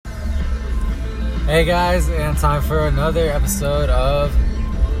Hey guys, and time for another episode of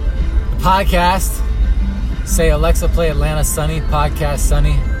the podcast. Say Alexa, play Atlanta Sunny, podcast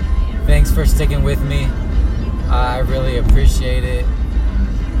Sunny. Thanks for sticking with me. I really appreciate it.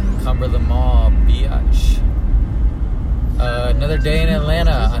 Cumberland Mall, biatch. Another day in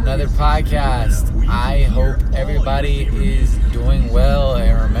Atlanta, another podcast. I hope everybody is doing well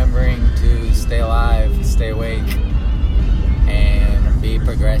and remembering to stay alive, stay awake, and be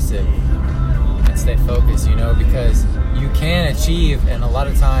progressive. Stay focused, because you can achieve, and a lot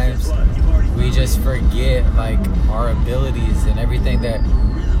of times we just forget like our abilities and everything that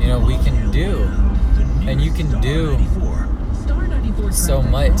we can do. And you can do so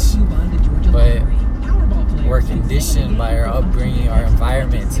much, but we're conditioned by our upbringing, our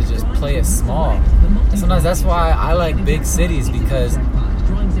environment to just play it small. And sometimes that's why I like big cities, because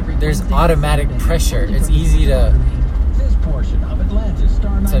there's automatic pressure. It's easy to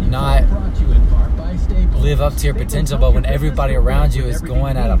not live up to your potential, but when everybody around you is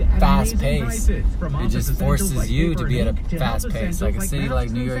going at a fast pace, it just forces you to be at a fast pace. Like a city like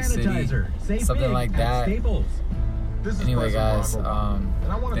New York City, something like that. Anyway, guys,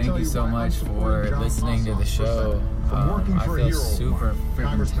 thank you so much for listening to the show. I feel super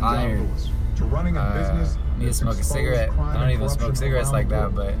freaking tired. I need to smoke a cigarette. I don't even smoke cigarettes like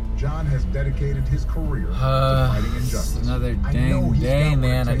that, but John has dedicated his career to fighting injustice. Another dang day,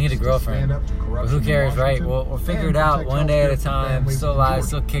 man. I need a girlfriend. But who cares, right? We'll figure it out one day at a time. Still alive,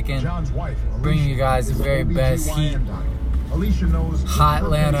 still kicking. Bringing you guys the very best heat. Hot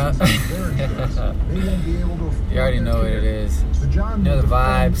Atlanta. You already know what it is. You know the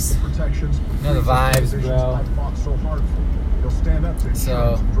vibes. You know the vibes, bro.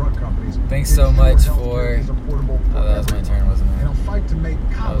 So, thanks so much for... Oh, that was my turn, wasn't it?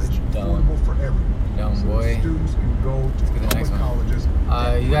 That was dumb. Dumb boy. Let's get the next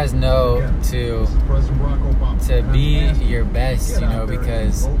one. You guys know to be your best,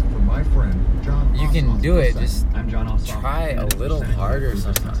 because you can do it. Just try a little harder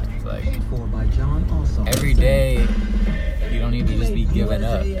sometimes. Like, every day, you don't need to just be giving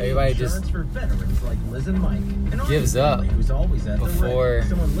up. Everybody just gives up before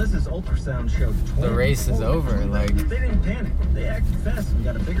the race is over. Like, they didn't panic. They acted fast and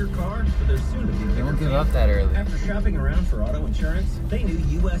got a bigger car, but they're soon to be. They won't give up that early. After shopping around for auto insurance, they knew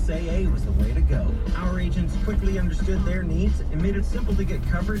USAA was the way to go. Our agents quickly understood their needs and made it simple to get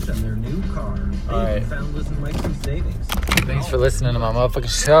coverage on their new car. They even found Liz and Mike some savings. Thanks for listening to my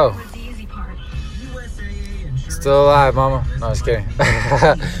motherfucking show. Still alive, mama. No, just kidding.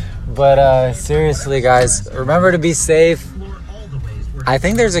 But seriously, guys, remember to be safe. I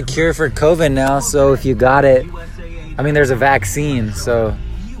think there's a cure for COVID now, so if you got it, there's a vaccine, so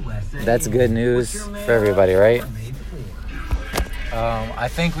that's good news for everybody, right? I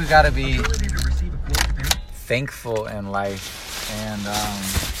think we gotta be thankful in life and,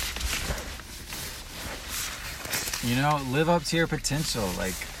 live up to your potential.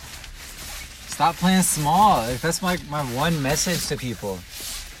 Like, stop playing small. Like, that's my one message to people.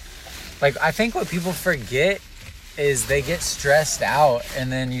 Like, I think what people forget is they get stressed out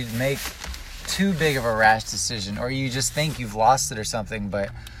and then you make too big of a rash decision, or you just think you've lost it or something, but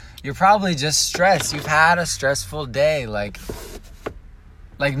you're probably just stressed. You've had a stressful day. Like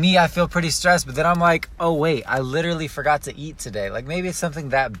me, I feel pretty stressed, but then I'm like, oh wait, I literally forgot to eat today. Like, maybe it's something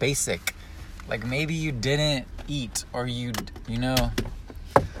that basic. Like, maybe you didn't eat, or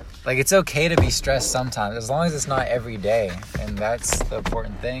like, it's okay to be stressed sometimes, as long as it's not every day, and that's the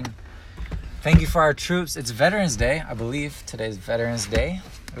important thing. Thank you for our troops. It's Veterans Day, I believe. Today's Veterans Day.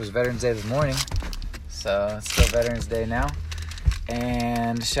 It was Veterans Day this morning, so it's still Veterans Day now.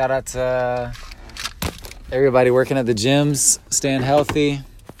 And shout out to everybody working at the gyms, staying healthy.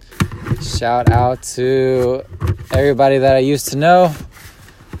 Shout out to everybody that I used to know.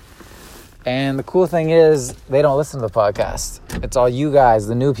 And the cool thing is, they don't listen to the podcast. It's all you guys,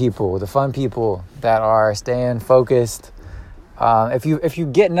 the new people, the fun people that are staying focused. If you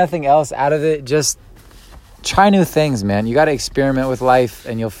get nothing else out of it, just try new things, man. You got to experiment with life,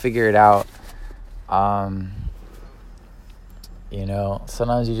 and you'll figure it out.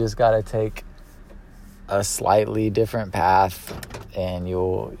 Sometimes you just got to take a slightly different path, and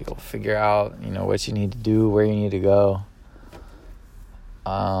you'll figure out, what you need to do, where you need to go.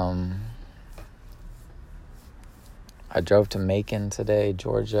 I drove to Macon today,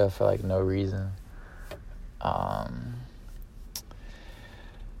 Georgia, for no reason.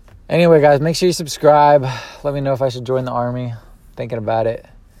 Anyway, guys, make sure you subscribe. Let me know if I should join the army. Thinking about it.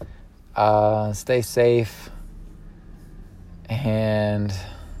 Stay safe. And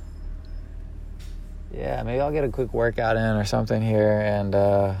yeah, maybe I'll get a quick workout in or something here. And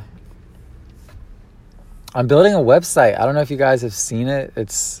I'm building a website. I don't know if you guys have seen it.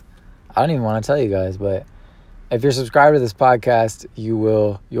 I don't even want to tell you guys, but if you're subscribed to this podcast,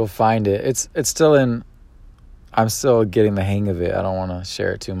 you'll find it. It's still I'm still getting the hang of it. I don't want to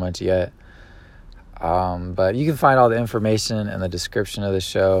share it too much yet. But you can find all the information in the description of the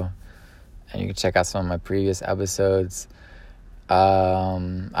show, and you can check out some of my previous episodes.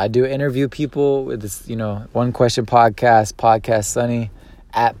 I do interview people with this, One Question Podcast Sunny,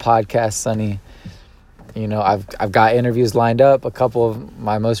 at Podcast Sunny. I've got interviews lined up. A couple of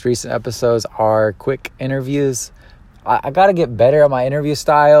my most recent episodes are quick interviews. I got to get better at my interview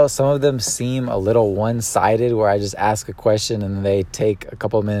style. Some of them seem a little one-sided, where I just ask a question and they take a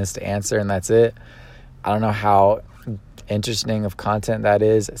couple of minutes to answer and that's it. I don't know how interesting of content that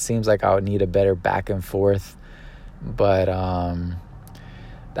is. It seems like I would need a better back and forth. But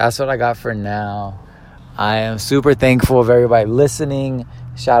that's what I got for now. I am super thankful of everybody listening.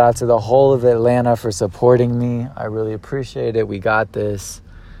 Shout out to the whole of Atlanta for supporting me. I really appreciate it. We got this.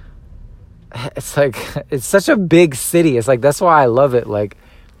 It's such a big city. It's like, that's why I love it. Like,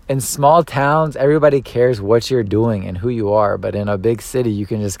 in small towns, everybody cares what you're doing and who you are. But in a big city, you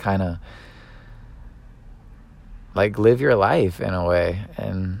can just kind of like live your life in a way.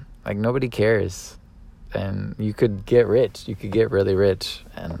 And like, nobody cares. And you could get rich. You could get really rich.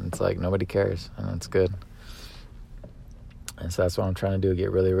 And it's like, nobody cares. And that's good. And so that's what I'm trying to do,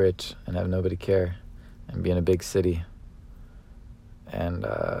 get really rich and have nobody care and be in a big city. And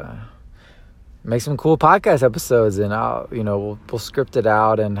make some cool podcast episodes, and we'll script it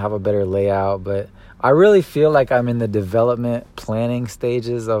out and have a better layout. But I really feel like I'm in the development planning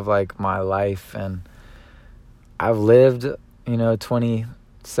stages of like my life, and I've lived,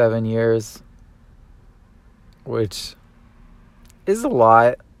 27 years, which is a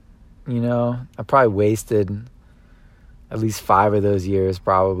lot. I probably wasted at least 5 of those years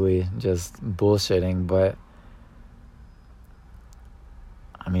probably just bullshitting. But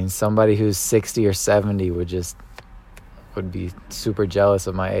I mean, somebody who's 60 or 70 would be super jealous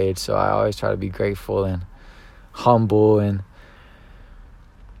of my age. So I always try to be grateful and humble, and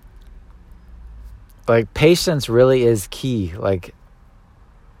like, patience really is key. Like,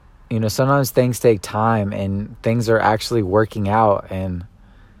 sometimes things take time and things are actually working out, and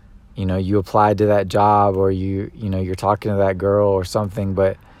you applied to that job, or you're talking to that girl or something,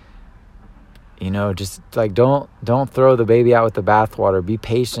 but just like, don't throw the baby out with the bathwater. Be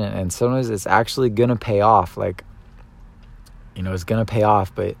patient, and sometimes it's actually gonna pay off. Like, it's gonna pay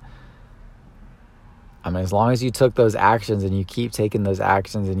off. But I mean, as long as you took those actions and you keep taking those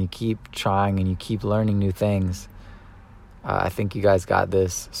actions and you keep trying and you keep learning new things, I think you guys got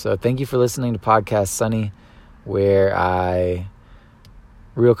this. So thank you for listening to Podcast Sunny, where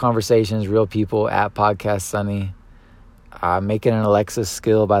real conversations, real people, at Podcast Sunny. Make it an Alexa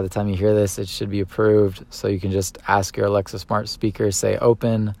skill. By the time you hear this, it should be approved. So you can just ask your Alexa smart speaker, say,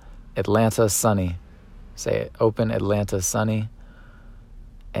 open Atlanta Sunny. Say, open Atlanta Sunny.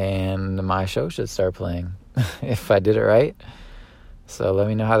 And my show should start playing if I did it right. So let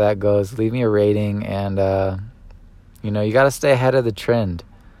me know how that goes. Leave me a rating. And, you got to stay ahead of the trend.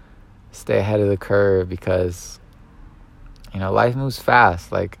 Stay ahead of the curve, because, life moves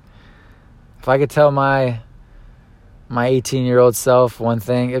fast. Like, if I could tell my 18-year-old self one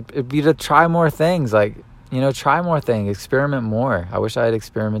thing, it'd be to try more things. Like, try more things, experiment more. I wish I had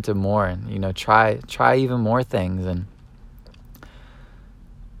experimented more, and, try even more things, and,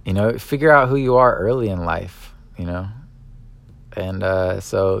 figure out who you are early in life, And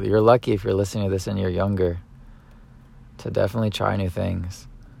so you're lucky if you're listening to this and you're younger, to definitely try new things.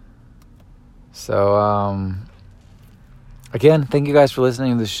 So, again, thank you guys for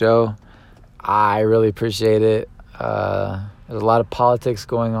listening to the show. I really appreciate it. There's a lot of politics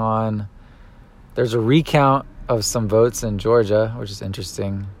going on. There's a recount of some votes in Georgia, which is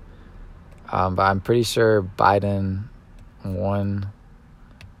interesting. But I'm pretty sure Biden won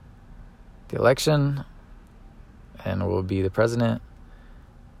the election and will be the president.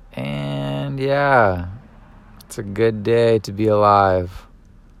 And yeah, it's a good day to be alive.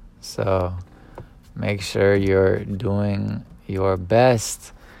 So make sure you're doing your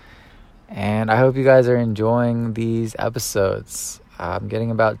best. And I hope you guys are enjoying these episodes. I'm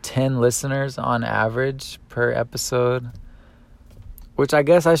getting about 10 listeners on average per episode, which I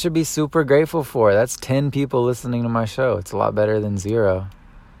guess I should be super grateful for. That's 10 people listening to my show. It's a lot better than 0.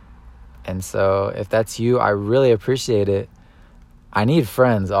 And so if that's you, I really appreciate it. I need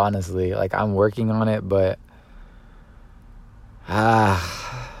friends, honestly. Like, I'm working on it, but I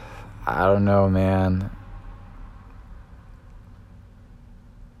don't know, man.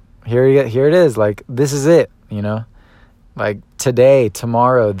 Here it is. Like, this is it, Like, today,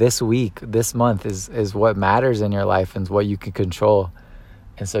 tomorrow, this week, this month is what matters in your life and is what you can control.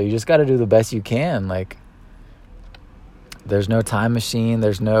 And so you just got to do the best you can. Like, there's no time machine.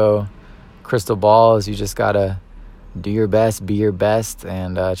 There's no crystal balls. You just got to do your best, be your best,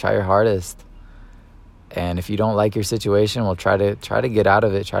 and try your hardest. And if you don't like your situation, well, try to get out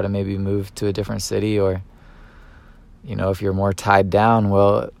of it. Try to maybe move to a different city, or, you know, if you're more tied down,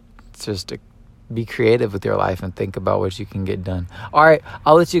 well, just be creative with your life and think about what you can get done. All right,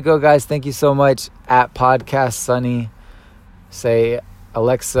 I'll let you go, guys. Thank you so much. At Podcast Sunny, say,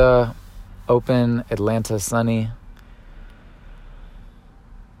 Alexa, open Atlanta Sunny.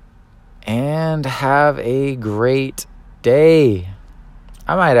 And have a great day.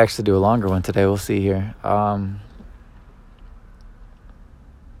 I might actually do a longer one today. We'll see here.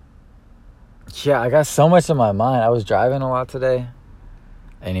 Yeah, I got so much in my mind. I was driving a lot today.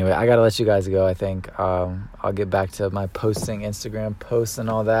 Anyway, I got to let you guys go, I think. I'll get back to my posting, Instagram posts and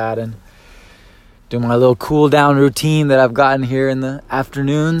all that, and do my little cool down routine that I've gotten here in the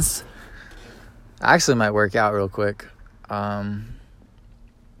afternoons. I actually might work out real quick.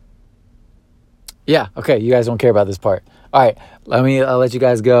 Yeah, okay, you guys don't care about this part. All right, I'll let you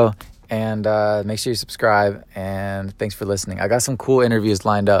guys go, and make sure you subscribe, and thanks for listening. I got some cool interviews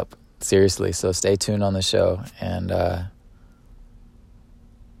lined up, seriously, so stay tuned on the show, and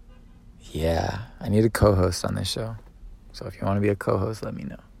yeah, I need a co-host on this show, so if you want to be a co-host, let me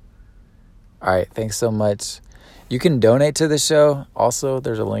know. All right, thanks so much. You can donate to the show. Also,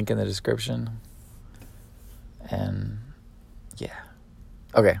 there's a link in the description, and yeah,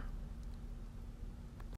 okay.